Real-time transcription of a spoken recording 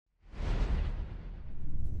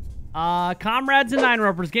Comrades and Nine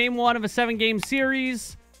Ropers. Game 1 of a 7-game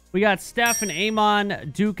series. We got Steph and Amon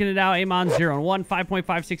duking it out. Amon 0-1,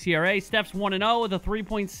 5.56 ERA. Steph's 1-0 with a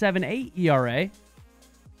 3.78 ERA.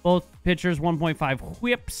 Both pitchers 1.5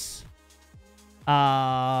 whips.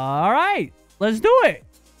 All right. Let's do it.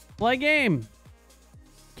 Play game.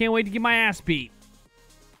 Can't wait to get my ass beat.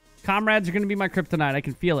 Comrades are going to be my kryptonite. I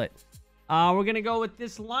can feel it. We're going to go with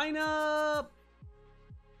this lineup.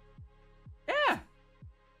 Yeah.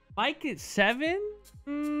 Mike at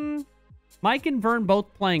 7. Mike and Vern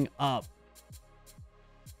both playing up.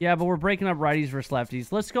 Yeah, but we're breaking up righties versus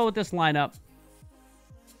lefties. Let's go with this lineup.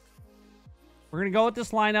 We're going to go with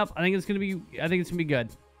this lineup. I think it's going to be good.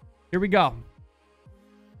 Here we go.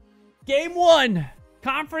 Game 1.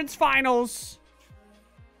 Conference finals.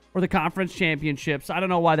 Or the conference championships. I don't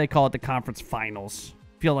know why they call it the conference finals.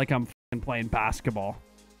 Feel like I'm playing basketball.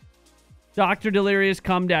 Dr. Delirious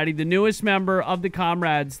Cum Daddy, the newest member of the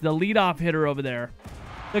Comrades, the leadoff hitter over there.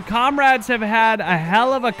 The Comrades have had a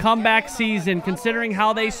hell of a comeback season considering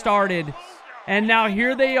how they started. And now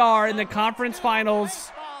here they are in the conference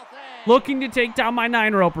finals looking to take down my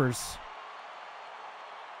Nine Ropers.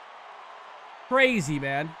 Crazy,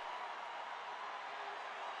 man.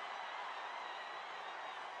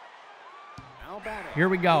 Here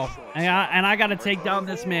we go. And I got to take down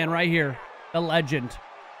this man right here. The legend.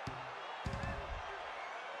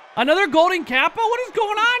 Another Golden Kappa? What is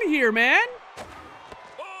going on here, man?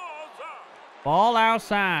 Ball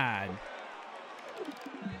outside.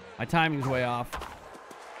 My timing's way off.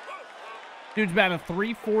 Dude's batting a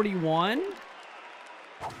 341.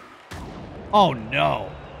 Oh,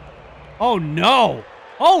 no. Oh, no.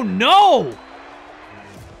 Oh, no.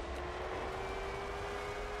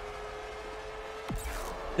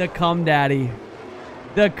 The Cum Daddy.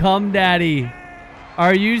 The Cum Daddy.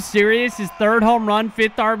 Are you serious? His 3rd home run,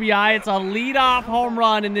 5th RBI. It's a leadoff home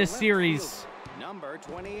run in this series. Number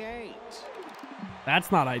 28.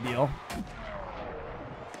 That's not ideal.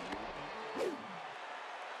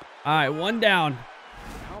 All right, 1 down.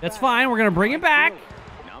 That's fine. We're going to bring it back.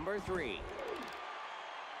 Number 3.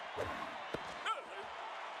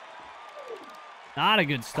 Not a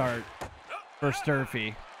good start for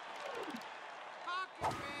Sturfy.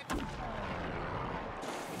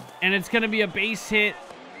 And it's going to be a base hit,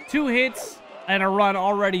 2 hits, and a run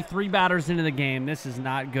already 3 batters into the game. This is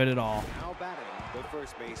not good at all. Now batting, the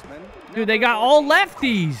first baseman. Dude, they got all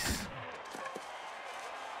lefties.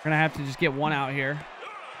 We're going to have to just get 1 out here.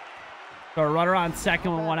 So a runner on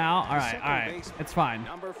second with 1 out. All right, all right. It's fine.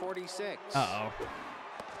 Number 46. Uh-oh.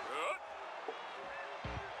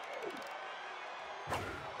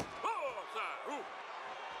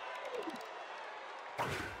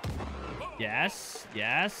 Yes,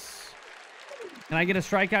 yes. Can I get a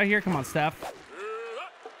strikeout here? Come on, Steph.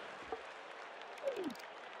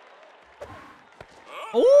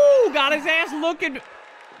 Oh, got his ass looking.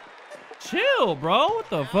 Chill, bro. What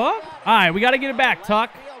the fuck? All right, we got to get it back, Tuck.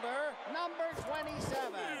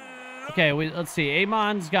 Okay, let's see.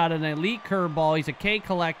 Amon's got an elite curveball. He's a K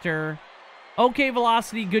collector. Okay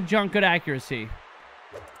velocity, good junk, good accuracy.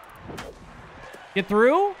 Get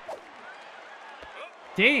through?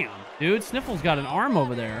 Damn, dude. Sniffle's got an arm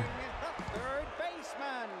over there. Third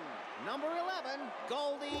baseman, number 11,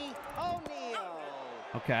 Goldie O'Neal.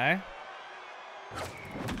 Okay.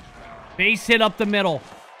 Base hit up the middle.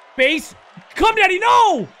 Base. Come, Daddy,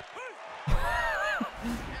 no!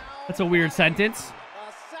 That's a weird sentence.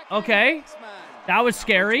 Okay. That was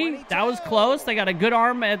scary. That was close. They got a good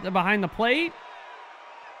arm behind the plate.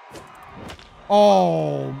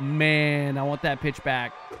 Oh, man. I want that pitch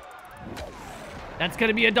back. That's going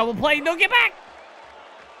to be a double play. No, get back.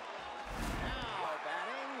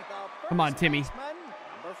 Come on, Timmy.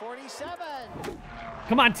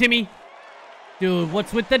 Come on, Timmy. Dude,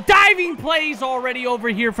 what's with the diving plays already over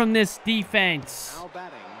here from this defense? Now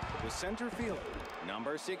batting, the center fielder,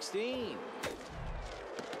 number 16.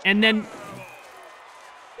 And then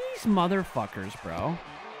these motherfuckers, bro.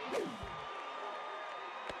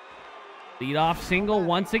 Lead off single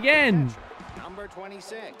once again. Number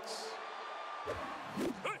 26.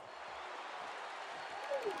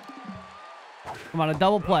 Come on, a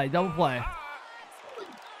double play, double play.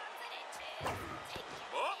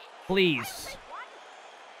 Please.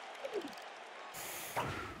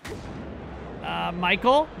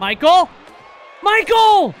 Michael? Michael?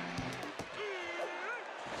 Michael!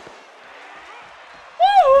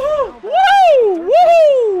 Woo! Woo!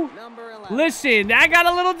 Woo! Listen, that got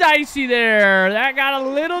a little dicey there. That got a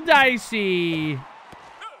little dicey.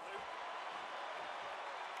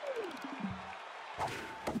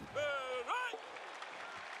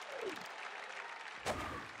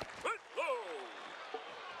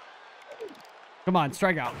 Come on,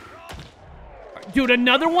 strike out. Dude,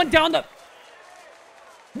 another one down the...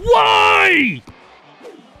 Why?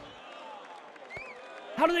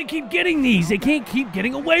 How do they keep getting these? They can't keep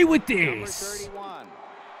getting away with this.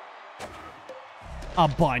 A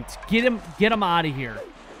bunt. Get him out of here.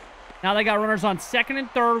 Now they got runners on second and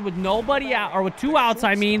third with nobody out, or with 2 outs,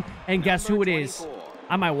 I mean. And guess who it is?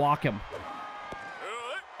 I might walk him.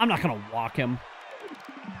 I'm not going to walk him.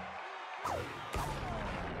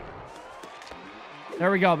 There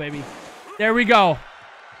we go, baby. There we go.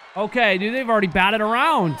 Okay, dude, they've already batted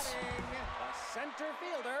around.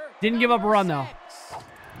 Didn't give up a run, though.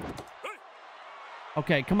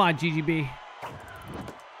 Okay, come on, GGB.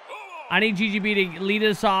 I need GGB to lead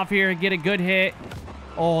us off here and get a good hit.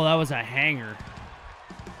 Oh, that was a hanger.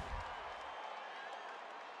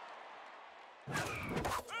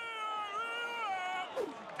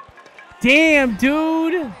 Damn,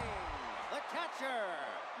 dude.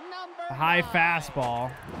 A high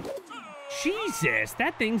fastball. Jesus,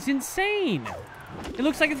 that thing's insane. It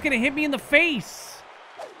looks like it's going to hit me in the face.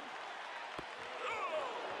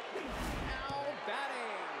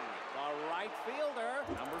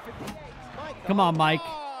 Come on, Mike.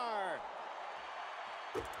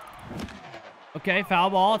 Okay,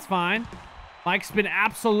 foul ball. It's fine. Mike's been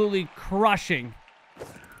absolutely crushing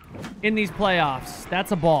in these playoffs.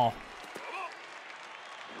 That's a ball.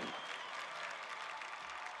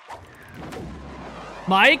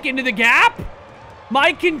 Mike into the gap.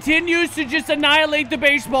 Mike continues to just annihilate the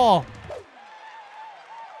baseball.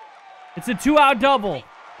 It's a 2-out double.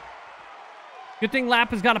 Good thing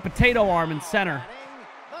Lapp has got a potato arm in center.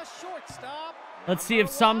 Let's see if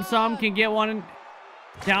Sum can get one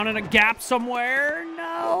down in a gap somewhere.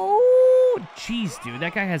 No. Jeez, dude,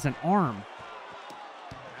 that guy has an arm.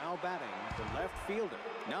 Now batting the left fielder,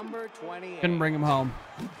 number 28. Couldn't bring him home.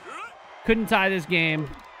 Couldn't tie this game.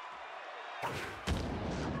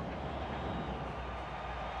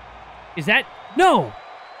 Is that? No.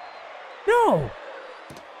 No.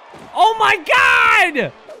 Oh, my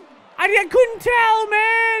God. I couldn't tell,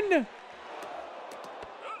 man.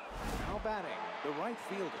 Now batting the right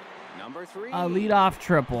fielder, number 3. A leadoff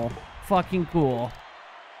triple. Fucking cool.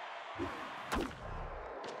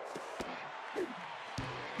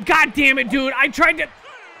 God damn it, dude. I tried to...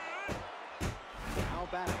 Now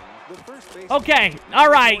batting the first base. Okay. All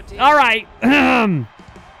right. All right.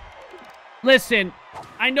 Listen,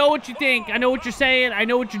 I know what you think. I know what you're saying. I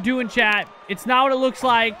know what you're doing, chat. It's not what it looks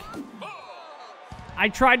like. I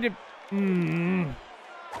tried to...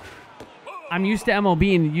 I'm used to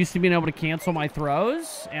MLB and used to being able to cancel my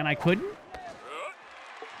throws, and I couldn't.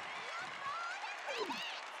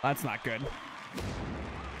 That's not good.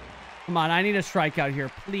 Come on, I need a strikeout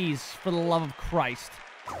here, please, for the love of Christ.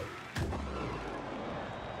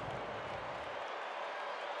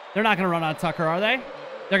 They're not going to run on Tucker, are they?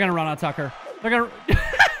 They're going to run on Tucker. They're going to...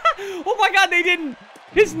 Oh, my God, they didn't.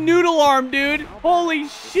 His noodle arm, dude. Holy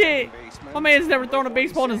shit. My man's never thrown a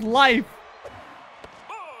baseball in his life.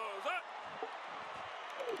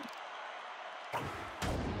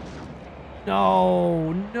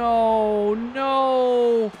 No, no,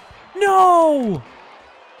 no, no.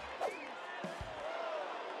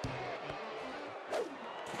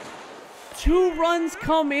 Two runs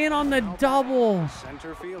come in on the double.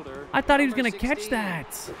 I thought he was going to catch that.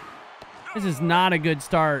 This is not a good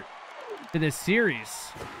start to this series.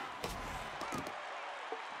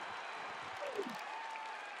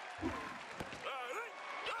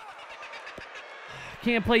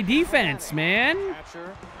 Can't play defense, man.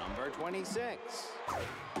 Number 26.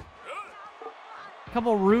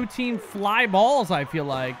 Couple routine fly balls, I feel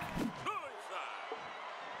like.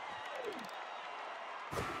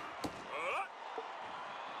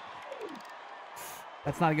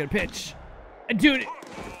 That's not a good pitch. Dude,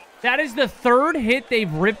 that is the third hit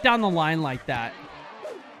they've ripped down the line like that.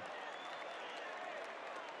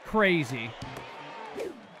 Crazy.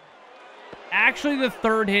 Actually, the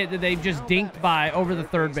third hit that they've just dinked by over the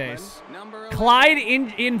third base. Clyde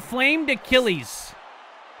inflamed Achilles.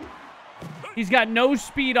 He's got no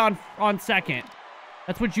speed on second.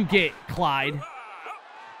 That's what you get, Clyde.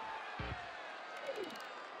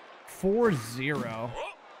 4-0.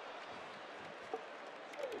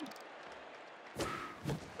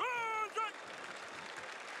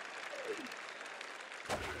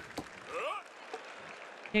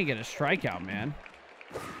 Can't get a strikeout, man.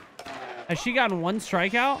 Has she gotten one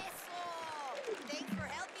strikeout?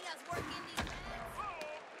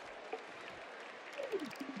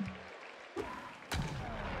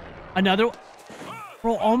 Another...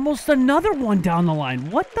 Bro, almost another one down the line.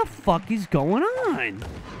 What the fuck is going on?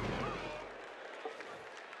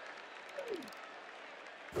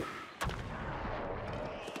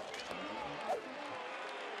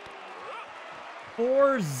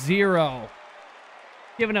 4-0.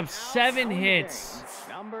 Giving up 7 hits.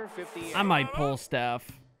 Number 58. I might pull Steph.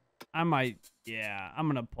 I'm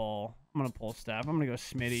gonna pull. I'm gonna pull Steph. I'm gonna go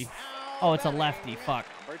Smitty. Oh, it's a lefty. Fuck.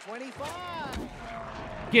 Number 25.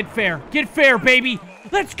 Get fair. Get fair, baby.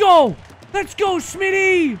 Let's go. Let's go,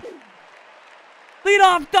 Smitty. Lead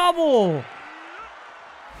off double. Now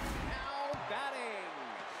batting,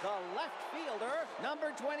 the left fielder,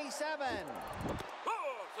 number 27.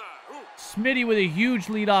 Smitty with a huge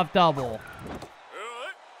leadoff double.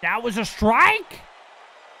 That was a strike?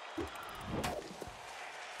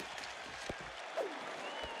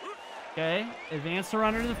 Okay, advance the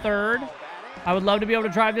runner to the third. I would love to be able to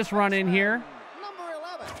drive this run in here. Number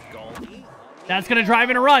 11. Goldie. That's going to drive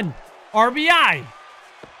in a run. RBI.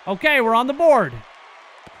 Okay, we're on the board.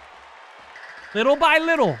 Little by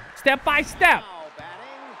little, step by step. Now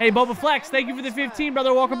batting, Hey, Boba Flex, thank you for the 15,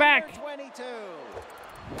 brother. Welcome back. number 22.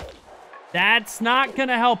 That's not going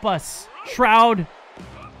to help us. Shroud.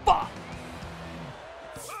 Fuck.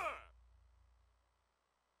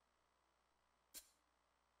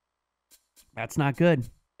 That's not good.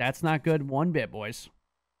 That's not good one bit, boys.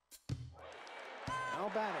 Now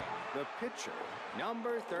batting, the pitcher,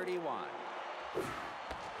 number 31. All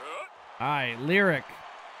right, Lyric.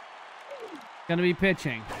 Going to be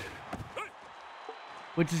pitching.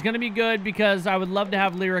 Which is going to be good because I would love to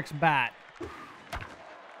have Lyric's bat.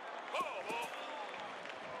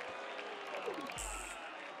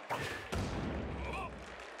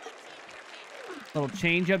 Little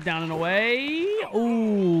change-up down and away.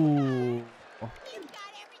 Ooh.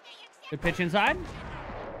 Good pitch inside.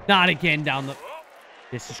 Not again down the...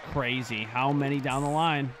 This is crazy. How many down the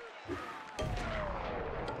line?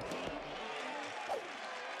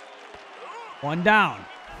 One down.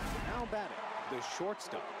 Now batting, the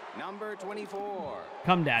shortstop, number 24.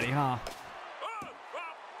 Come daddy, huh?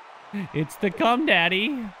 It's the come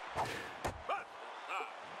daddy.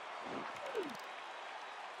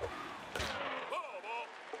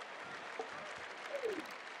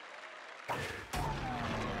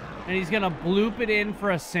 And he's going to bloop it in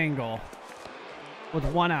for a single with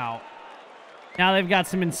 1 out. Now they've got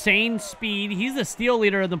some insane speed. He's the steal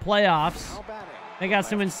leader of the playoffs. Now batting, They got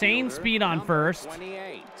some left insane fielder, speed on number first.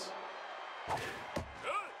 28.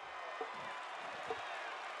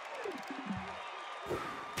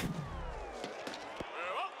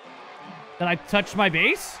 Did I touch my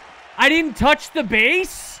base? I didn't touch the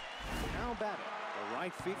base? Now batting, the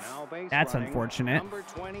right field. Now base That's running, unfortunate. Number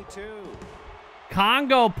 22.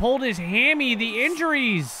 Congo pulled his hammy. The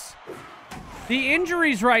injuries. The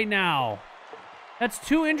injuries right now. That's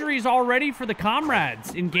 2 injuries already for the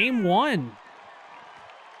Comrades in game 1.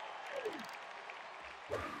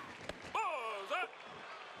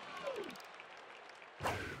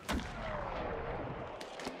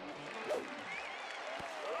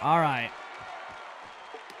 All right.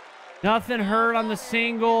 Nothing hurt on the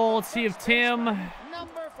single. Let's see if Tim...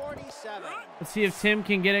 Number 47. Let's see if Tim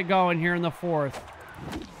can get it going here in the 4th.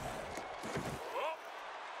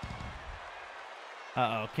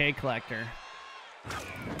 Uh-oh, K Collector.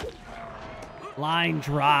 Line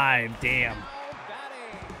drive, damn. Now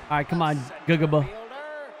batting, All right, come on, center Gugaba. fielder,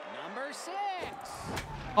 number 6.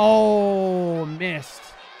 Oh, missed.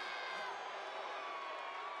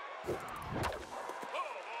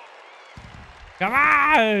 Come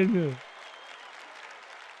on!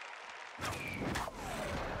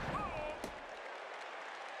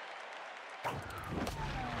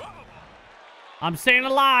 I'm staying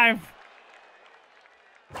alive.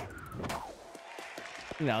 I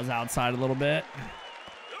think that was outside a little bit. Now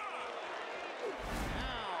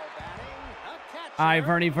batting, a catcher, All right,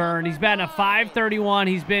 Vernie Vern. He's batting a number 9. .531.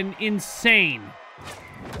 He's been insane.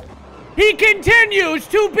 He continues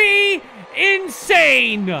to be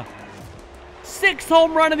insane. 6th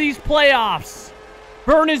home run of these playoffs.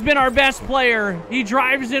 Vern has been our best player. He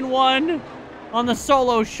drives in 1 on the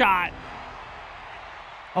solo shot.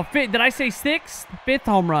 Oh, did I say 6th? 5th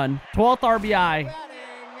home run. 12th RBI. Batting, a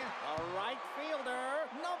right fielder,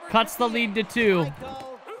 number Cuts the lead to 2.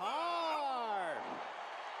 Michael Carr.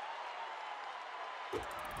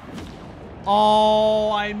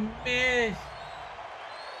 Oh, I missed.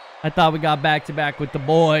 I thought we got back-to-back with the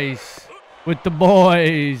boys. With the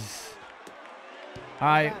boys. All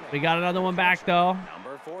right, we got another one back, though.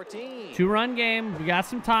 Number 14. 2-run game. We got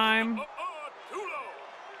some time.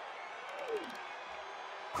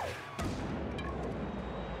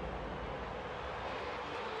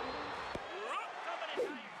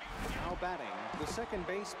 Now batting, the second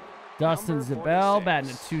baseman. Dustin number Zabel 46. batting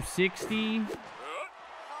at 260.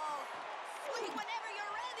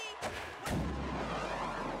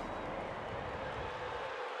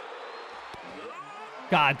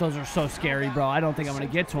 God, those are so scary, bro. I don't think I'm going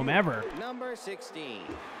to get to him ever. Number 16.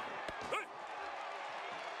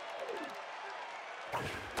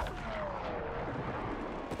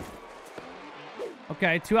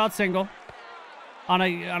 Okay, 2-out single on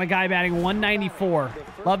a guy batting 194.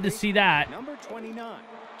 Love to see that. Number 29.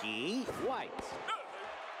 Guy White.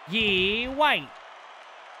 Yee White.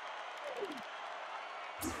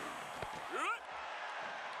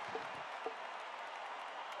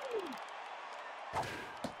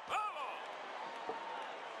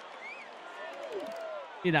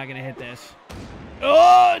 You're not going to hit this.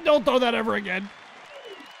 Oh, don't throw that ever again.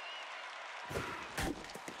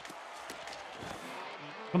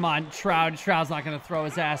 Come on, Shroud. Shroud's not going to throw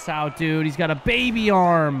his ass out, dude. He's got a baby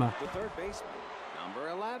arm. The third baseman. Number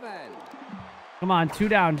 11. Come on, 2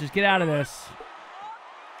 down. Just get out of this.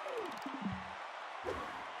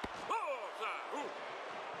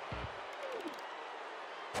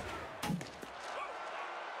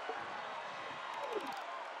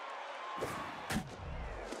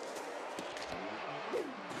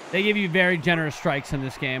 They give you very generous strikes in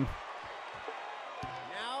this game.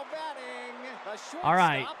 Now batting, the shortstop, All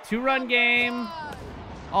right, 2-run game.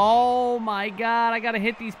 Oh, my God. I got to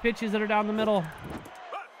hit these pitches that are down the middle.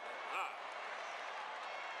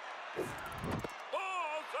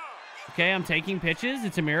 Okay, I'm taking pitches.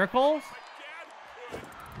 It's a miracle.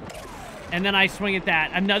 And then I swing at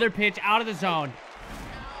that. Another pitch out of the zone.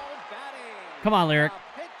 Come on, Lyric.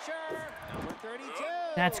 Pitcher, number 32.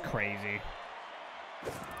 That's crazy.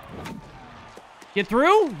 Get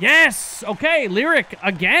through? Yes. Okay, Lyric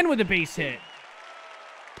again with a base hit.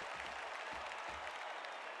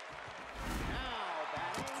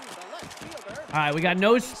 All right, we got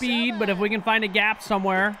no speed, but if we can find a gap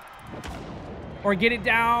somewhere or get it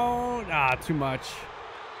down. Ah, too much.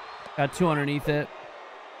 Got 2 underneath it.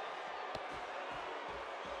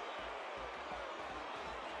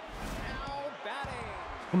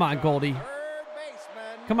 Come on, Goldie.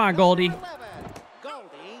 Come on, Goldie.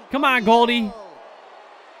 Come on, Goldie.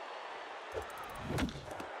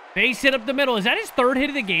 Base hit up the middle. Is that his 3rd hit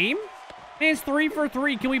of the game? Man's 3 for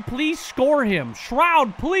 3. Can we please score him?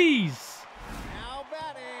 Shroud, please.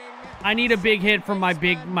 I need a big hit from my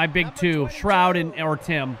big 2. Shroud or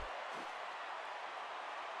Tim.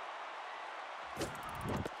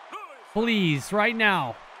 Please, right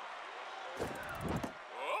now.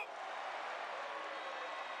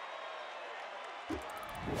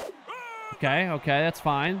 Okay, that's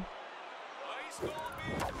fine.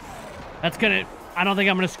 That's gonna... I don't think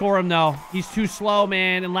I'm gonna score him, though. He's too slow,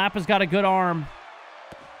 man, and Lappa's got a good arm.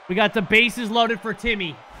 We got the bases loaded for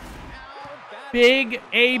Timmy. Big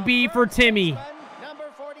AB for Timmy.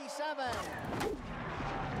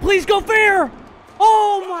 Please go fair!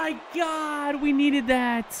 Oh, my God. We needed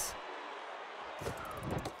that.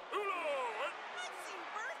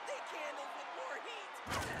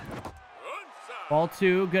 Ball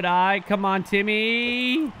 2. Good eye. Come on,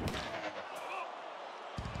 Timmy.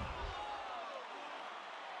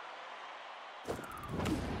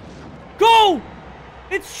 Go!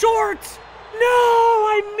 It's short! No,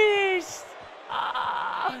 I missed!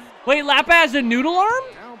 Wait, Lappa has a noodle arm?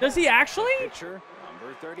 Does he actually? Pitcher,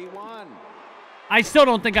 number 31. I still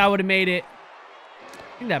don't think I would have made it.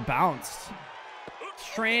 I think that bounced.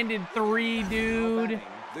 Stranded 3, dude.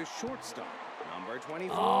 The shortstop, number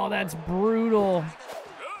 24. Oh, that's brutal.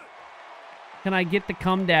 Can I get the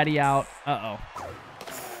cum daddy out? Uh-oh.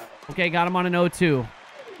 Okay, got him on an 0-2.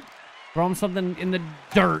 Throw him something in the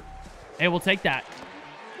dirt. Hey, we'll take that.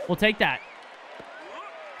 We'll take that.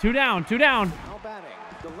 2 down, 2 down. Now batting,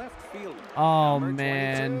 the left fielder, Oh, number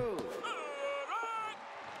man. 22.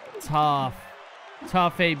 Tough.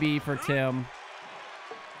 Tough AB for Tim.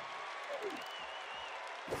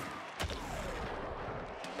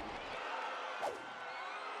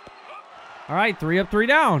 All right, 3 up, 3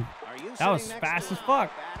 down. That was fast as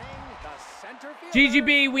fuck.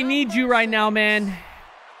 GGB, we need you right now, man.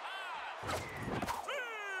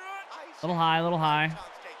 Little high, little high.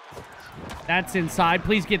 That's inside.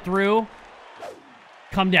 Please get through.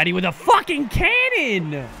 Come, Daddy, with a fucking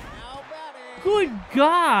cannon. Good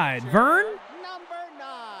God. Vern?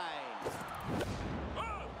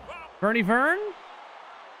 Bernie Vern?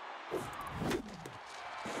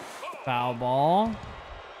 Foul ball.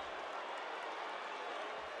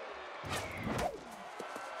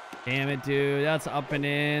 Damn it, dude. That's up and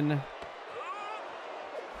in.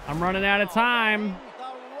 I'm running out of time.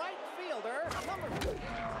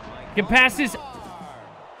 Get past this.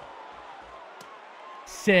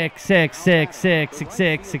 6, 6, 6, 6, 6,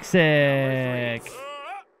 6, 6, 6.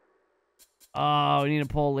 Oh, we need to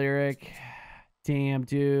pull Lyric. Damn,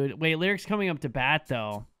 dude. Wait, Lyric's coming up to bat,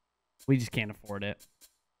 though. We just can't afford it.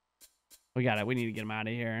 We got it. We need to get him out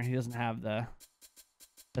of here. He doesn't have the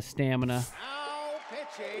stamina. Now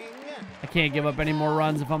pitching. I can't give up any more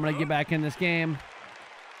runs if I'm going to get back in this game.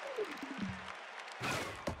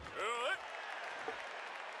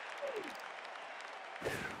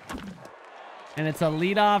 And it's a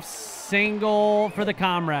leadoff single for the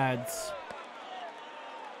Comrades.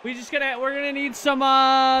 We're gonna need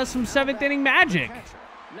some seventh inning magic.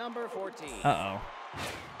 Number 14. Uh-oh.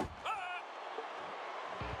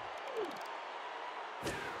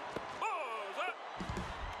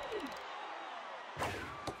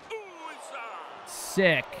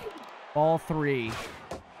 Sick. Ball 3.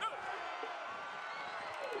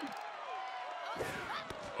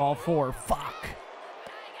 Ball 4. Fuck.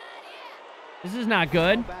 This is not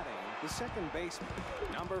good. Batting, the second baseman,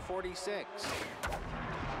 number 46.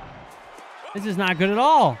 This is not good at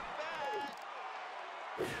all.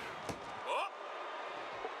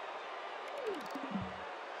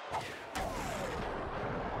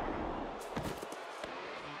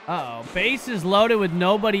 Uh-oh. Base is loaded with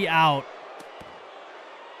nobody out.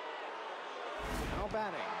 Now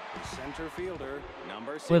batting, the center fielder,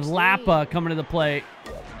 number 16. With Lappa coming to the plate.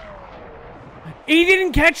 He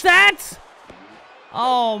didn't catch that?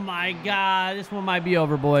 Oh my God. This one might be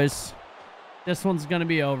over, boys. This one's going to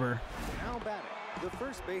be over. Now batting, the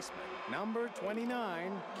first baseman, number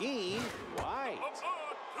 29, Keen White.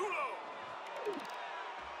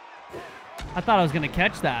 I thought I was going to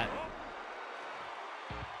catch that.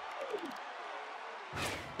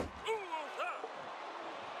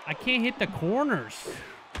 I can't hit the corners.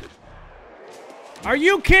 Are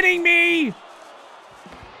you kidding me?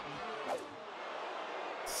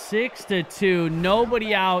 6-2.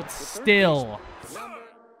 Nobody out still.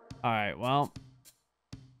 All right, well.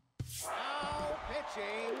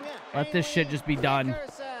 Let this shit just be done.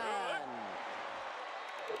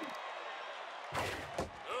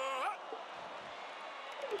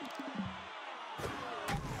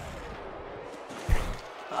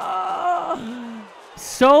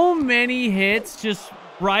 So many hits just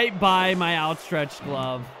right by my outstretched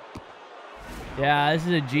glove. Yeah, this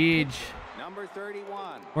is a Gege. Number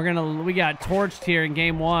 31. We got torched here in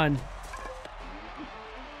game 1.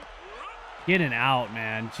 Getting out,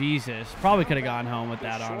 man. Jesus. Probably could have gone home with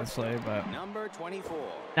that, honestly, but Number 24.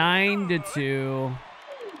 9-2.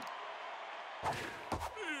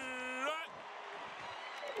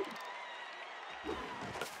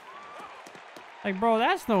 Like, bro,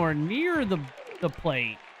 that's nowhere near the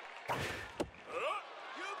plate.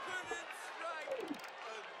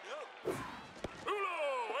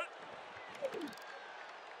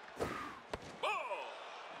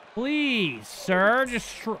 Please, sir,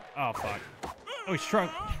 just oh fuck. Oh, he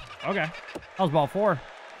struck. Okay, that was ball 4. Now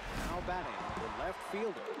batting, the left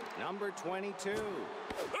fielder, number 22.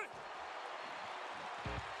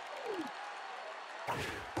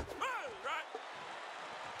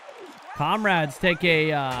 Comrades take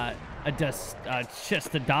just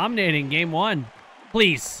a dominating game 1.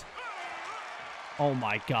 Please. Oh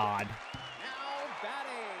my God. Now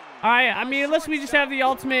batting. All right, I mean, unless we just have the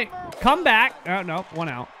ultimate comeback. Oh, no, 1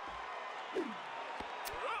 out.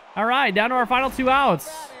 All right, down to our final 2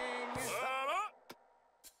 outs.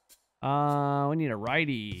 We need a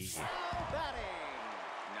righty. Now batting,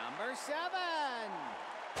 number 7.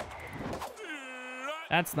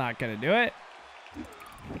 That's not going to do it.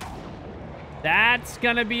 That's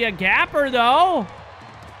going to be a gapper, though.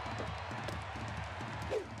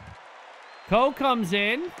 Ko comes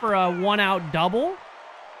in for a 1-out double.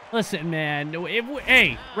 Listen, man.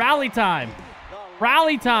 Hey, rally time.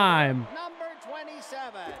 Rally time. Number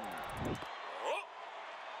 27.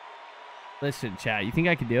 Listen, chat. You think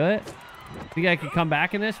I could do it? Think I could come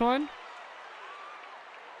back in this one?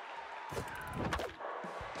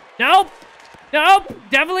 Nope. Nope.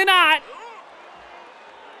 Definitely not.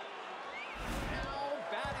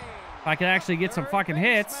 If I could actually get some fucking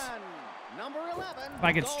hits. If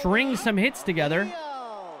I could string some hits together.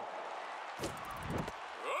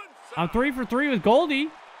 I'm 3 for 3 with Goldie.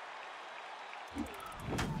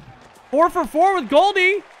 4 for 4 with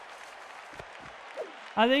Goldie.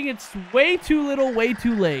 I think it's way too little, way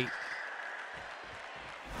too late.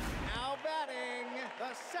 Now batting,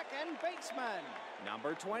 the second baseman,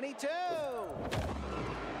 number 22.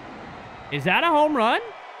 Is that a home run?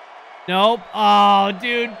 Nope. Oh,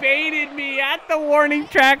 dude, baited me at the warning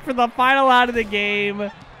track for the final out of the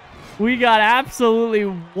game. We got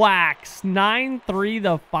absolutely waxed. 9-3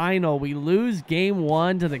 the final. We lose game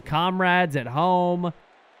 1 to the Comrades at home.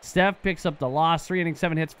 Steph picks up the loss. 3 innings,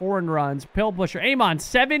 7 hits, 4 runs. Pill pusher. Amon,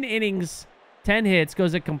 7 innings, 10 hits.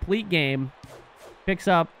 Goes a complete game. Picks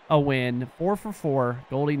up a win. 4 for 4.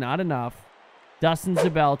 Goldie, not enough. Dustin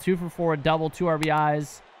Zabel, 2 for 4, double, 2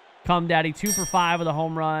 RBIs. Come Daddy, 2 for 5 with a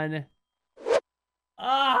home run.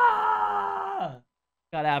 Ah!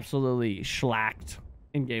 Got absolutely shellacked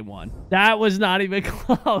in game 1. That was not even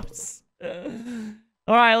close.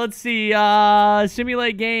 All right, let's see.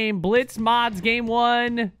 Simulate game. Blitz mods game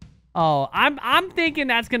 1. Oh, I'm thinking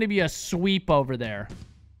that's going to be a sweep over there.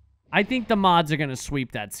 I think the mods are going to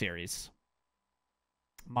sweep that series.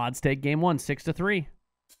 Mods take game 1, 6-3.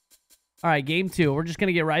 All right, game 2. We're just going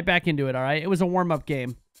to get right back into it, all right? It was a warm-up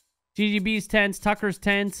game. GGB's tense, Tucker's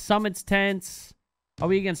tense, Summit's tense. Are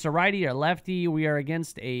we against a righty or lefty? We are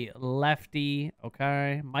against a lefty,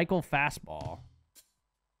 okay? Michael fastball.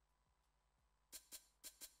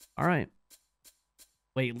 All right.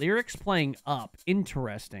 Wait, Lyric's playing up.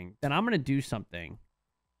 Interesting. Then I'm going to do something.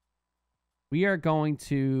 We are going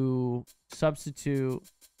to substitute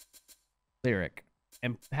Lyric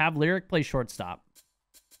and have Lyric play shortstop.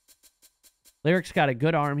 Lyric's got a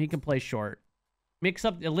good arm. He can play short. Mix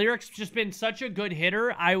up. Lyric's just been such a good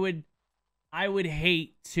hitter. I would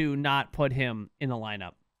hate to not put him in the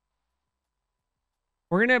lineup.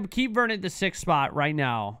 We're going to keep Vern at the 6th spot right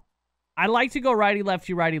now. I like to go righty,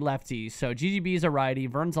 lefty, righty, lefty. So GGB's a righty,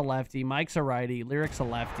 Vern's a lefty, Mike's a righty, Lyric's a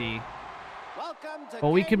lefty. But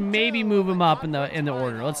we can maybe move him up in the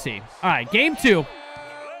order. Let's see. All right, game 2.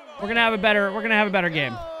 We're gonna have a better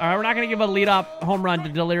game. All right, we're not gonna give a lead up home run to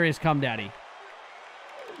Delirious Come Daddy.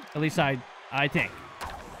 At least I think.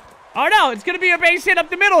 Oh no, it's gonna be a base hit up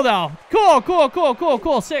the middle though.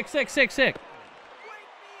 Cool. Sick.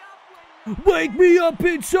 Wake me up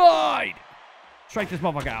inside. Strike this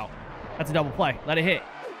motherfucker out. That's a double play. Let it hit.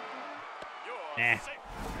 Nah. Now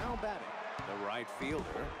batting, the right fielder,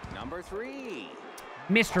 number 3.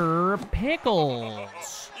 Mr.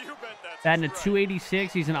 Pickles. Batting a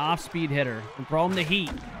 286. He's an off-speed hitter. And throw him the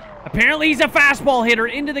heat. Apparently he's a fastball hitter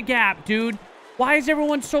into the gap, dude. Why is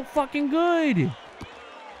everyone so fucking good?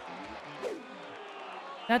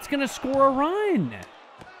 That's going to score a run.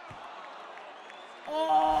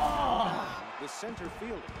 Oh! The center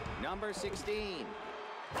fielder, number 16.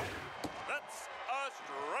 That's a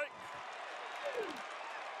strike.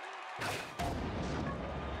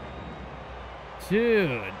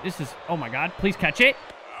 Dude, this is... Oh, my God. Please catch it.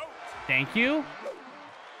 Thank you.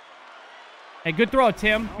 Hey, good throw,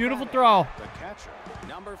 Tim. Beautiful throw. The catcher,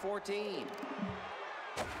 number 14.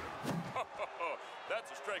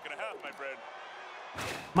 That's a strike and a half, my friend.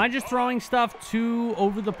 Am I just throwing stuff too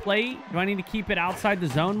over the plate? Do I need to keep it outside the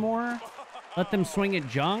zone more? Let them swing at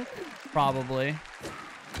junk? Probably.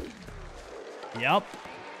 Yep.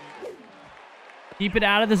 Keep it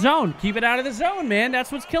out of the zone. Keep it out of the zone, man.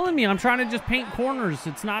 That's what's killing me. I'm trying to just paint corners.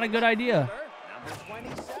 It's not a good idea.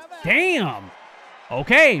 Damn.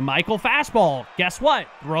 Okay, Michael fastball. Guess what?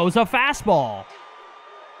 Throws a fastball.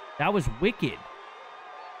 That was wicked.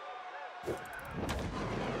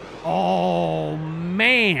 Oh,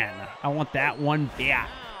 man. I want that one back.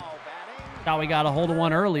 Thought we got a hold of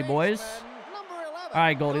one early, boys. All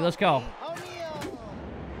right, Goldie, let's go.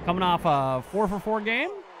 Coming off a 4 for 4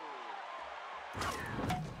 game.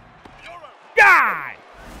 God!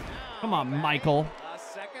 Come on, Michael. A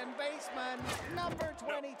second baseman, number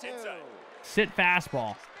 22. Sit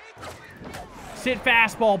fastball. Sit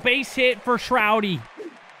fastball. Base hit for Shroudy.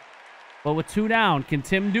 But with 2 down, can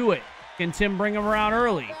Tim do it? Can Tim bring him around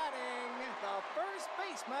early? Batting, the first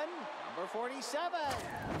baseman, number 47.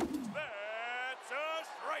 That's a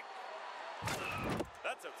strike.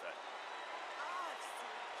 That's outside.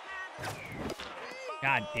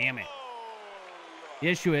 God damn it. The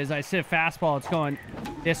issue is I sit fastball. It's going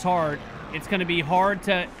this hard. It's going to be hard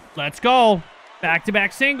to... Let's go.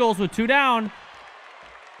 Back-to-back singles with 2 down.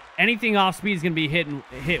 Anything off speed is going to be hit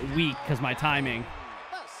weak because my timing.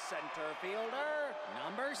 The center fielder,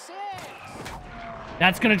 number 6.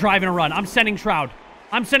 That's going to drive in a run. I'm sending Shroud.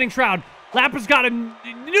 Lappa's got a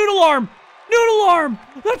noodle arm.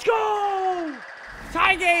 Let's go.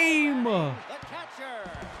 Tie game. The catcher,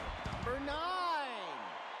 number 9.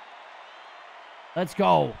 Let's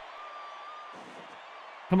go.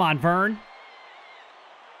 Come on, Vern.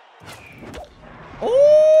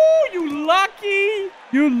 Oh, you lucky.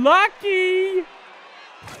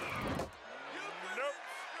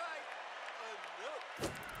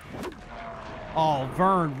 Oh,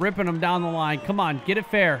 Vern ripping him down the line. Come on, get it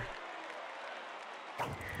fair.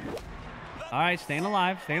 All right, staying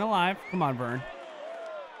alive. Come on, Vern.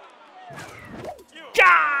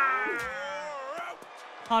 God!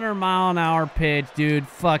 100-mile-an-hour pitch, dude.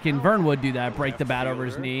 Fucking Vern would do that. Break the bat over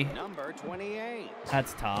his knee. Number 28.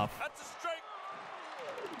 That's tough. That's a strike.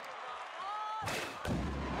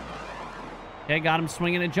 Okay, got him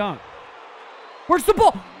swinging at junk. Where's the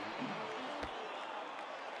ball?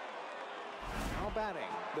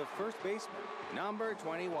 first baseman, number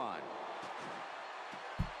 21.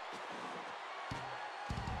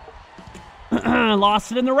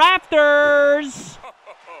 Lost it in the rafters.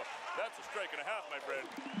 That's a strike and a half, my friend.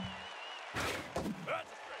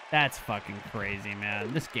 That's a strike. That's fucking crazy,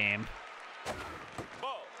 man. This game.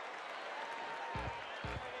 Ball.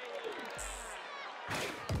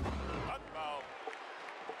 Hot foul.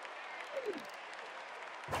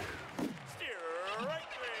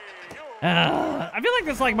 Strike three. I feel like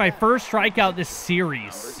this is like my first strikeout this series.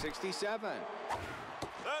 Number 67.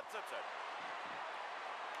 That's upset.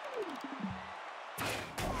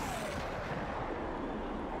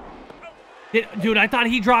 Dude, I thought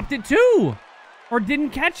he dropped it too. Or didn't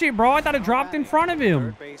catch it, bro. I thought it dropped in front of him.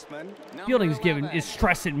 Third baseman, number Fielding's 11. is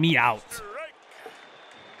stressing me out. Strike.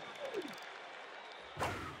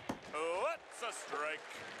 That's a strike.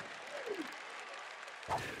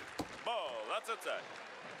 Ball. That's upset.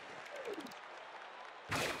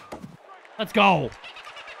 Let's go.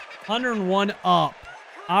 101 up.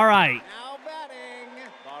 All right. Now batting. The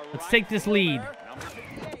Let's right take this lead. fielder, number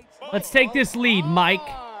 58. Let's take this lead, Mike.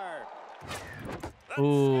 That's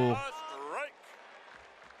Ooh. a strike.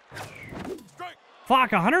 Strike.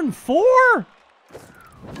 Fuck, 104?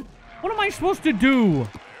 What am I supposed to do? Now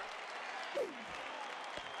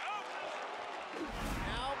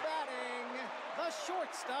batting. The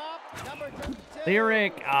shortstop, number 32.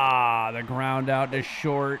 Lyric. The ground out to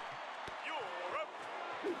short. You're up.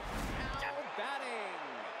 Now batting.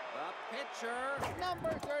 The pitcher,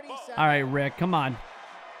 number 37. All right, Rick, come on.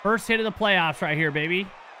 First hit of the playoffs right here, baby.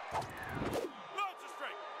 That's a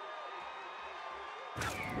strike.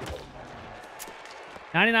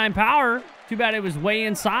 99 power. Too bad it was way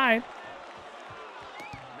inside.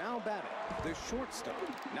 Now batting. The shortstop,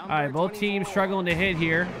 All right, number both teams 24. struggling to hit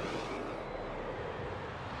here.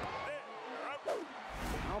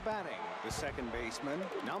 Now batting. The second baseman,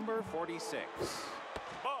 number 46.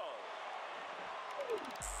 Ball.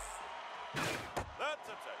 That's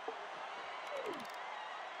upset.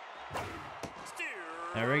 Steer.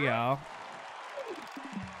 There we go.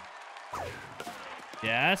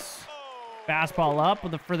 Yes. Fastball up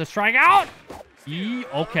with for the strikeout.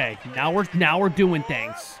 Okay, now we're doing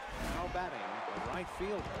things. Now batting. The right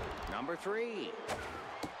fielder, number 3.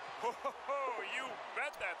 Ho, ho, ho, you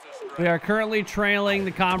bet that's a strike. We are currently trailing the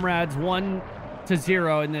Comrades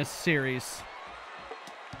 1-0 in this series.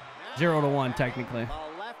 0-1 technically. The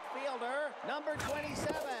left fielder, number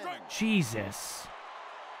 27. Jesus.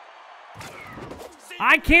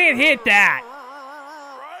 I can't hit that.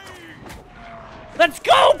 Let's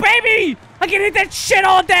go, baby! I can hit that shit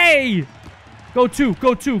all day! Go two,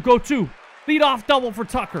 go two, go two. Lead off double for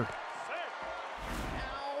Tucker. Now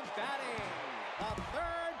batting. The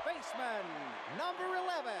third baseman, number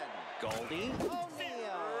 11. Goldie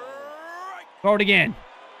O'Neill. Throw it again.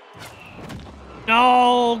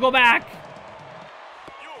 No, go back.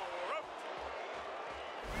 You're up.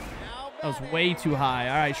 Now That was batting. way too high.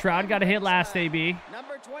 All right, Shroud got a hit last, AB.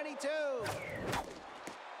 Number 22.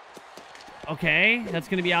 Okay, that's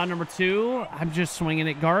going to be out number 2. I'm just swinging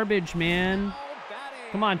at garbage, man. Now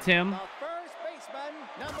batting. Come on, Tim. The first baseman,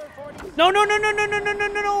 number 46. No, no, no, no, no, no, no, no,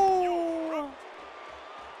 no, no.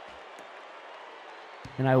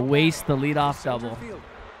 And I waste the leadoff double. Center fielder,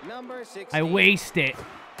 number 16. I waste it.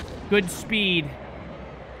 Good speed.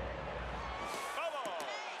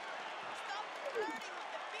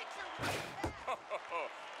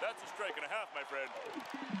 That's a strike and a half, my friend.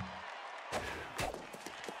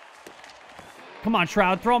 Come on,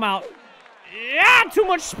 Shroud. Throw him out. Yeah, too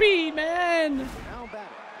much speed, man. Now batting.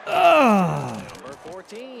 Ugh. Number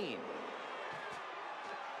 14.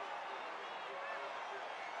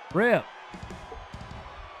 Rip.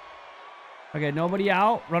 Okay, nobody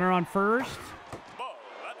out. Runner on first. Ball.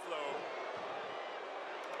 That's low.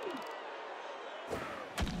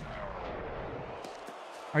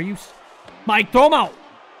 Are you... Mike, throw him out.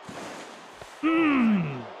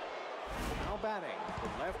 Now batting. The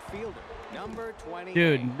left fielder, number 20.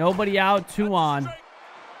 Dude, nobody out. 2 on. Strike.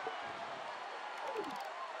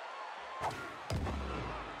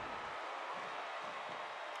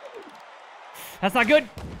 That's not good.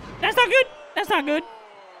 That's not good. That's not good.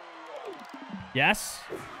 Yes.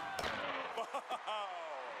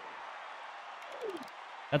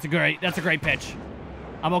 That's a great pitch.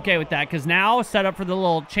 I'm okay with that because now set up for the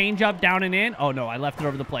little change up down and in. Oh no, I left it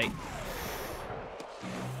over the plate.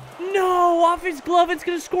 No, off his glove, it's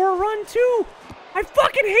gonna score a run too. I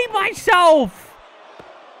fucking hate myself.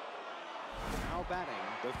 Now batting.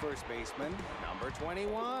 The first baseman, number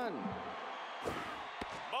 21.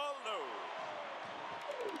 Ball low.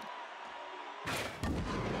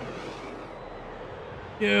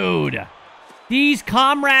 Dude. These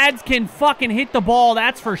comrades can fucking hit the ball,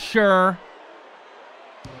 that's for sure.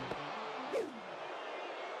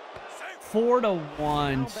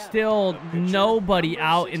 4-1. Still nobody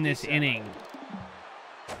out in this inning.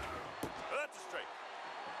 That's a strike.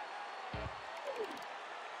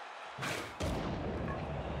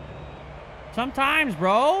 Sometimes,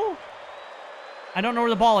 bro. I don't know where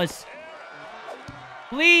the ball is.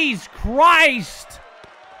 Please, Christ.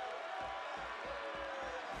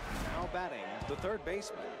 Now batting the third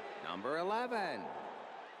baseman, number 11.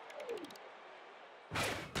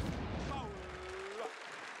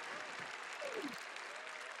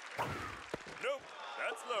 Nope,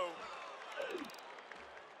 that's low.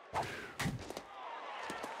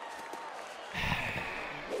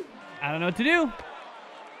 I don't know what to do.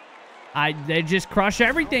 They just crush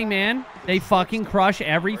everything, man. They fucking crush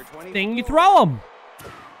everything you throw them.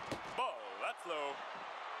 Ball, that's low.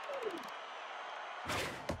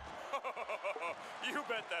 You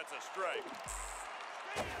bet that's a strike.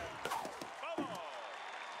 Ball.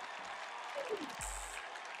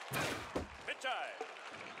 Pitch high.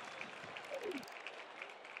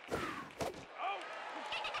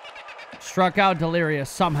 Struck out Delirious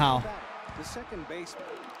somehow. The second baseman,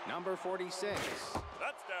 number 46.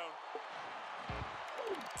 That's down.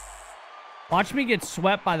 Watch me get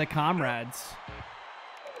swept by the comrades.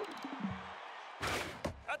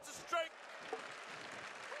 That's a strike.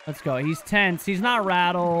 Let's go. He's tense. He's not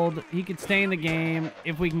rattled. He could stay in the game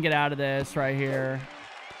if we can get out of this right here.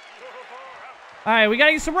 All right, we got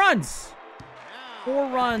to get some runs. 4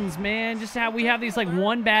 runs, man. Just how we have these like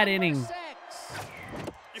one bad inning.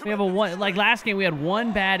 We have a one, like last game we had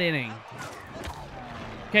one bad inning.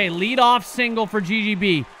 Okay, lead off single for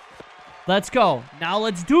GGB. Let's go. Now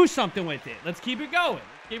let's do something with it. Let's keep it going.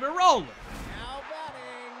 Keep it rolling. Now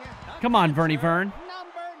batting. Come on, Vernie Vern.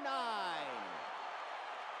 Number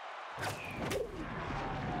 9.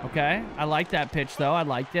 Okay, I like that pitch though. I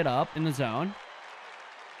liked it up in the zone.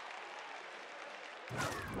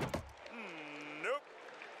 Nope.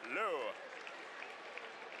 Low.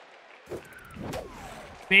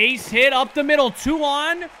 Base hit up the middle. 2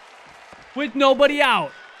 on with nobody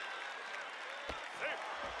out.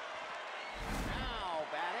 Now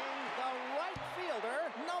batting the right fielder,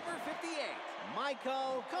 number 58,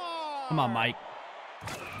 Michael Carr. Come on, Mike.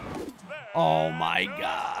 Oh my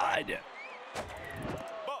God.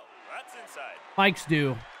 Ball, that's inside. Mike's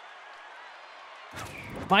due.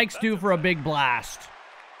 Mike's due for a big blast.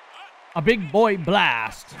 A big boy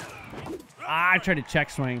blast. I tried to check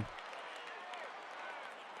swing.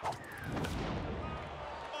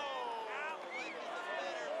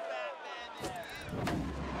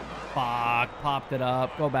 Fuck, popped it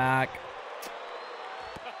up. Go back.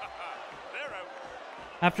 They're out.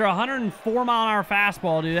 After 104 mile an hour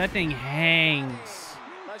fastball, dude, that thing hangs.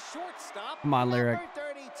 The shortstop, Come on, Lyric. number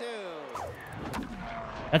 32.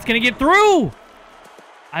 That's gonna get through.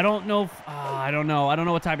 I don't know. I don't know. I don't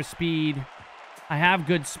know what type of speed. I have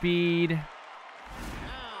good speed. Now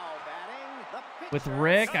batting the With pitcher,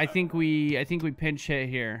 Rick, I think we pinch hit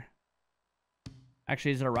here.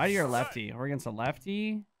 Actually, is it a righty or a lefty? We're against a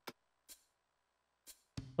lefty.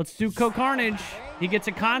 Let's do Co-Carnage. He gets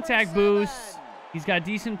a contact boost. He's got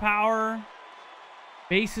decent power.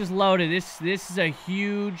 Base is loaded. This is a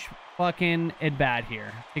huge fucking at-bat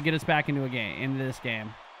here to get us back into this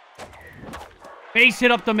game. Base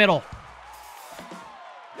hit up the middle.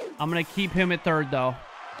 I'm gonna keep him at third though.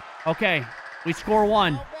 Okay, we score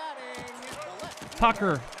 1. now batting the left fielder, Tucker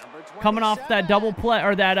number coming off that 27. double play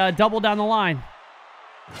or that double down the line.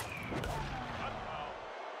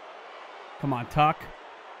 Come on, Tuck.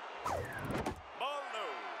 Ball low.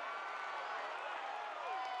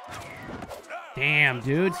 Damn,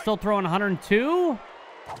 dude. Still throwing 102?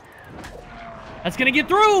 That's going to get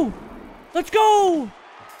through. Let's go.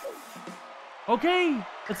 Okay.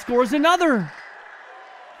 That scores another.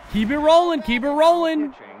 Keep it rolling. Keep it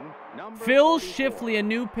rolling. Pitching, number Phil 44. Shifley, a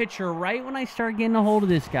new pitcher, right when I start getting a hold of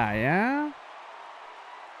this guy, yeah?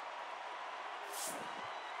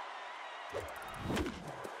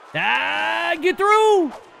 Ah, get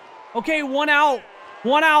through. Okay, 1 out.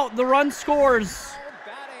 1 out. The run scores.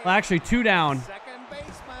 Batting, Well, actually, 2 down. second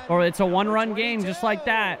baseman, Or it's a 1-run number game just like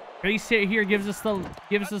 22. that. Base hit here gives us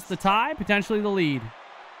the tie, potentially the lead.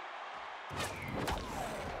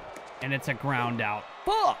 And it's a ground out.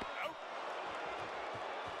 Fuck.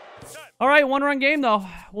 All right, 1-run game though.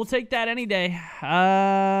 We'll take that any day.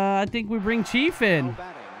 I think we bring Chief Now in.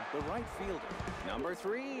 batting the right fielder, number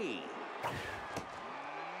 3.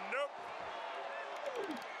 Nope.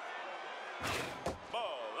 Ball,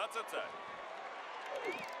 that's outside.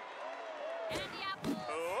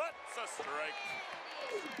 What's a strike?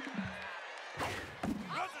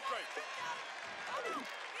 That's a strike.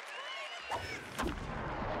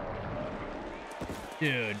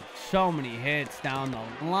 Dude, so many hits down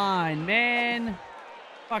the line, man.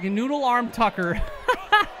 Fucking Noodle Arm Tucker.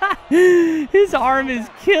 His arm is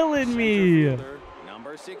killing me. Fielder,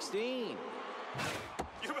 number 16.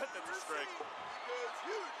 You bet that's a strike.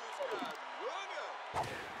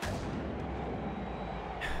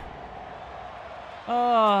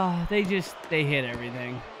 Oh, they hit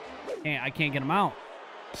everything. I can't get them out.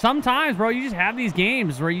 Sometimes, bro, you just have these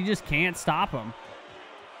games where you just can't stop them.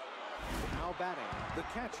 Now batting, the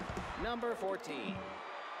catcher, number 14.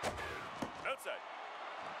 Outside.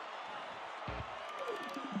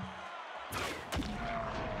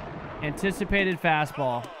 Anticipated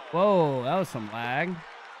fastball. Whoa, that was some lag.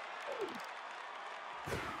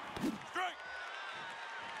 Strike.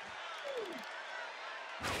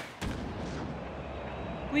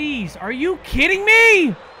 Please, are you kidding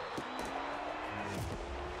me?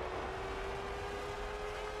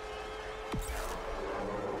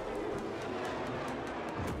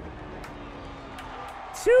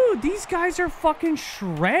 Dude, these guys are fucking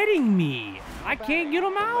shredding me. I can't get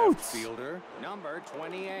them out. Left fielder, number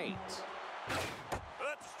 28. That's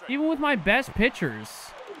a strike. Even with my best pitchers.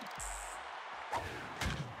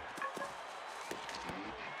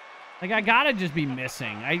 Like, I gotta just be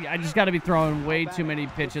missing. I just gotta be throwing way too many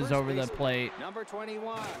pitches over the plate. Number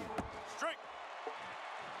 21. Strike.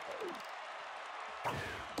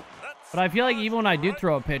 But I feel like even when I do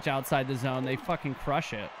throw a pitch outside the zone, they fucking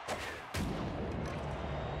crush it.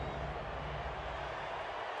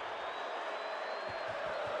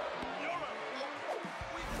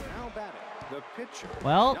 Now batting, the pitcher.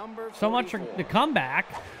 Well, number so much for 44. the comeback.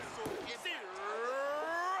 Strike.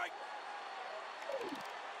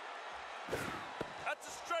 That's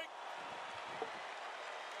a strike.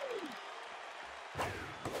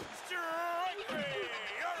 Strike three.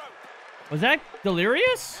 You're out. Was that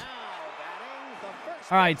delirious? Now batting, the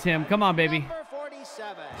first All right, baseman, Tim, come on, baby. Number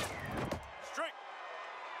 47. Strike.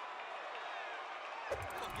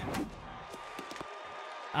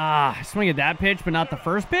 Ah, swing at that pitch, but not the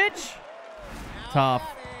first pitch? Now Tough.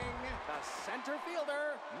 batting, the center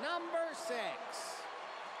fielder, number 6.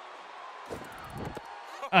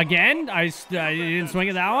 Again? I didn't swing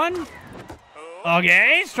at that one?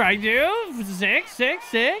 Okay, strike two. Sick.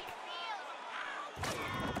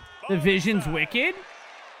 The vision's wicked.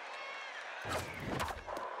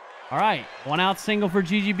 All right, 1 out single for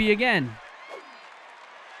GGB again.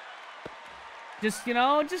 Just, you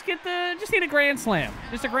know, just need a grand slam.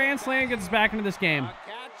 Just a grand slam gets us back into this game. A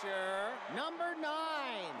catcher, number 9.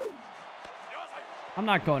 I'm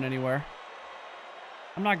not going anywhere.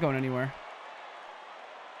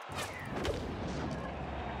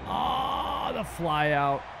 Oh, the fly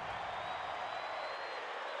out.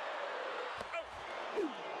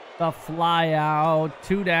 The fly out.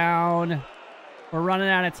 2 down. We're running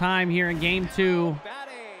out of time here in game 2.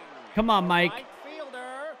 Batting. Come on, the Mike. Right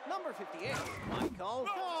fielder, number 58, Michael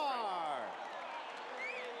Carr.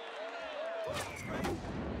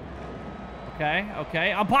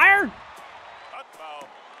 Okay. Umpire! That's foul.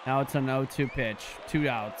 Now it's an 0-2 pitch. 2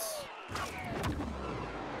 outs.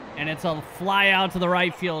 And it's a fly out to the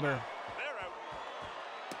right fielder. They're out.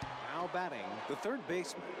 Now batting, the third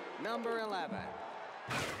baseman, number 11.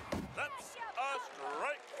 That's a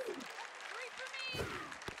strike.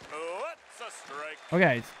 That's a strike.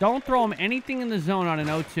 Okay, don't throw him anything in the zone on an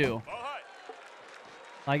 0-2. Ball high.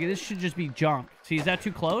 Like, this should just be junk. See, is that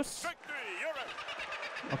too close? Strike three. You're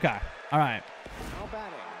out. Okay. All right. Now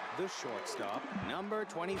batting, the shortstop, number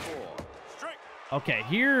 24. Strike. Okay,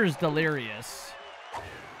 here's Delirious.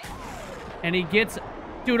 And he gets,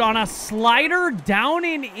 dude, on a slider down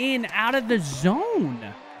and in out of the zone.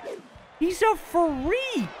 He's a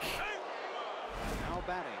freak. Now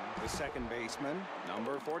batting, the second baseman,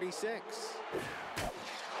 number 46.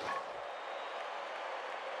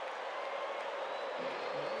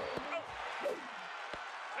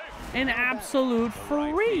 An absolute The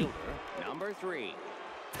right freak. fielder, number 3.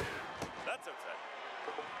 That's outside.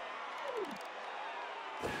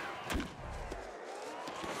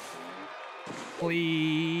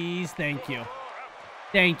 Please. Thank you.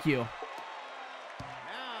 Thank you. Now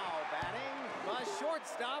batting, the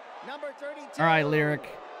shortstop, number 32. All right, Lyric.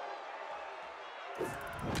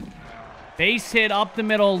 Base hit up the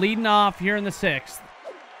middle, leading off here in the 6th.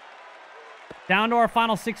 Down to our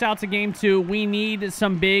final 6 outs of game 2. We need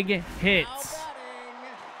some big Now hits.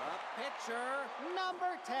 batting, the pitcher,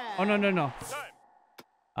 number 10. Oh, no.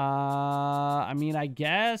 Time. I mean, I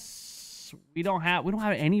guess we don't have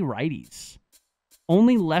any righties.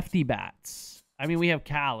 Only lefty bats. I mean, we have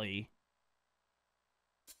Cali.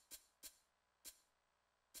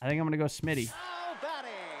 I think I'm going to go Smitty. Now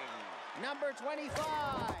batting, number 25.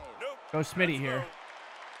 Nope. Go Smitty here.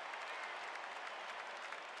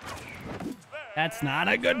 That's not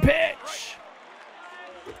a good pitch.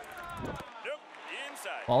 Nope.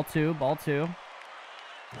 Inside. Ball two, ball two.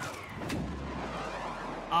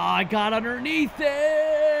 Oh, I got underneath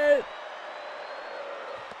it.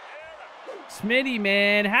 Smitty,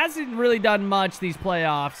 man, hasn't really done much these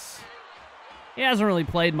playoffs. He hasn't really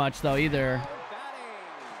played much, though, either,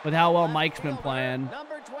 Batting, with how well left Mike's been fielder, playing.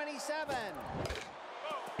 Number 27.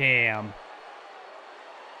 Damn.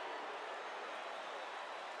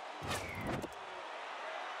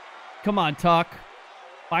 Come on, Tuck.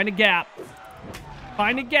 Find a gap.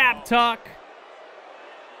 Find a gap, Tuck.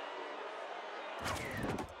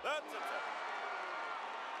 That's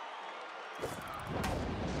it.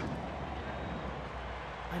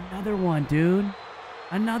 Another one, dude.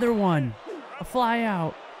 Another one. A fly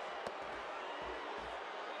out.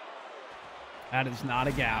 That is not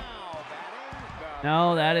a gap. Now batting,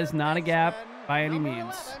 No, that is not a gap baseman, by any number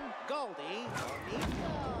means. 11, Goldie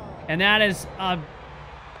Nico. And that is a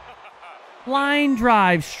line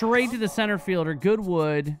drive straight to the center fielder.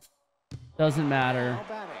 Goodwood. Doesn't matter. Now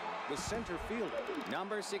batting, the center fielder,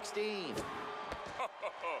 number 16.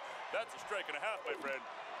 That's a strike and a half, my friend.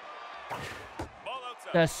 Ball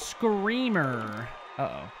outside. The Screamer.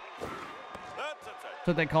 Uh-oh. That's outside. That's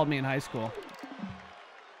what they called me in high school.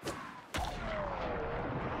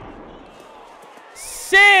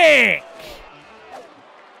 Sick!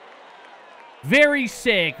 Very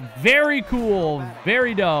sick. Very cool.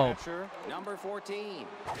 Very dope. Catcher, number 14.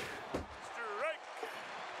 Strike.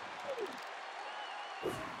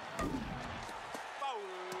 Foul.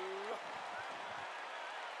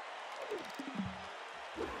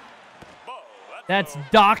 Ball. That's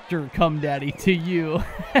Dr. Come Daddy to you.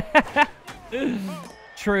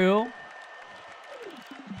 True.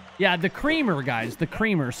 Yeah, the Creamer, guys. The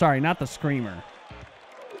Creamer. Sorry, not the Screamer.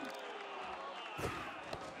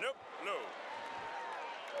 Nope. No.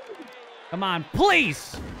 Come on,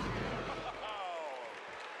 please.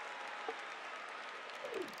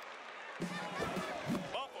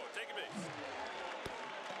 Ball four. Take a base.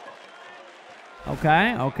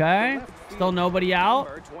 Okay, okay. Still nobody out.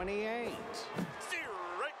 Number 28.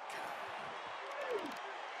 Strike.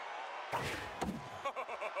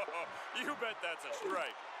 You bet that's a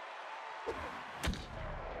strike.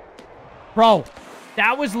 Bro,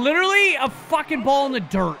 that was literally a fucking ball in the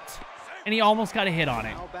dirt. And he almost got a hit on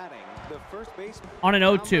it. Now batting, the first baseman, On an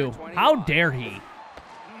 0-2. number How 21. dare he?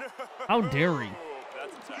 How dare he?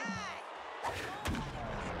 That's a tie.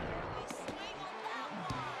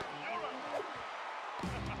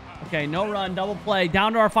 Okay, no run, double play.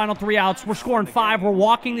 Down to our final 3 outs. We're scoring 5. We're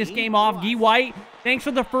walking this game off. Guy White, thanks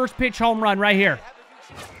for the first pitch home run right here.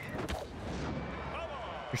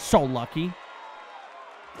 You're so lucky.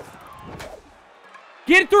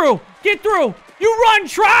 Get through! Get through! You run,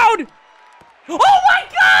 Shroud! Oh my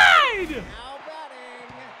God! Now batting,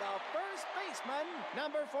 the first baseman,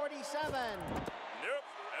 number 47. Nope.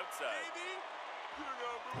 Outside.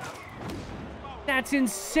 That's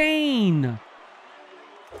insane.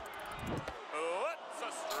 What's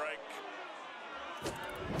a strike?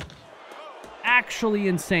 Actually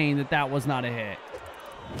insane that that was not a hit.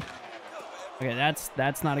 Okay,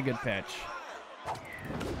 that's not a good pitch.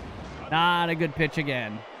 Not a good pitch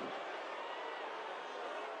again.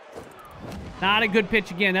 Not a good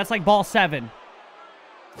pitch again. That's like ball 7.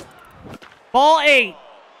 Ball 8.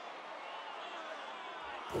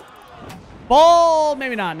 Ball,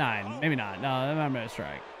 maybe not 9. Maybe not. No, I'm going to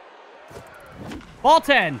strike. Ball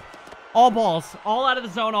 10. All balls. All out of the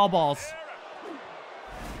zone, all balls. Now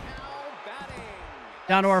batting,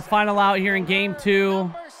 Down to our final out here in game 2.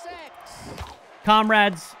 number 6.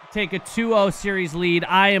 Comrades take a 2-0 series lead.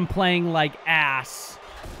 I am playing like ass.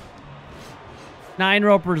 9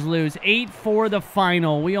 Ropers lose. 8-4 the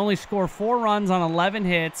final. We only score 4 runs on 11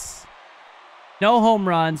 hits. No home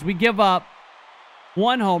runs. We give up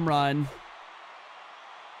 1 home run.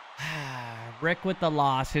 Rick with the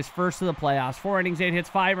loss. His first of the playoffs. 4 innings, 8 hits,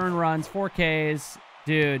 5 earned runs, 4 Ks.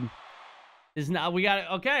 Dude. Is not, we got it.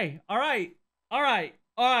 Okay. All right. All right.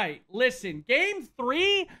 All right. Listen. Game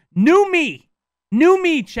 3. New me. New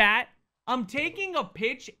me, chat. I'm taking a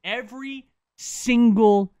pitch every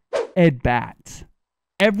single at-bat.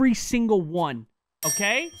 Every single one.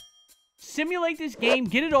 Okay? Simulate this game.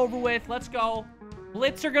 Get it over with. Let's go.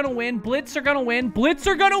 Blitz are going to win. Blitz are going to win. Blitz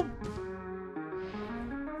are going to...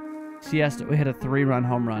 Siesta, we hit a 3-run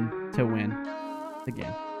home run to win the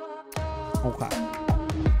game. Okay.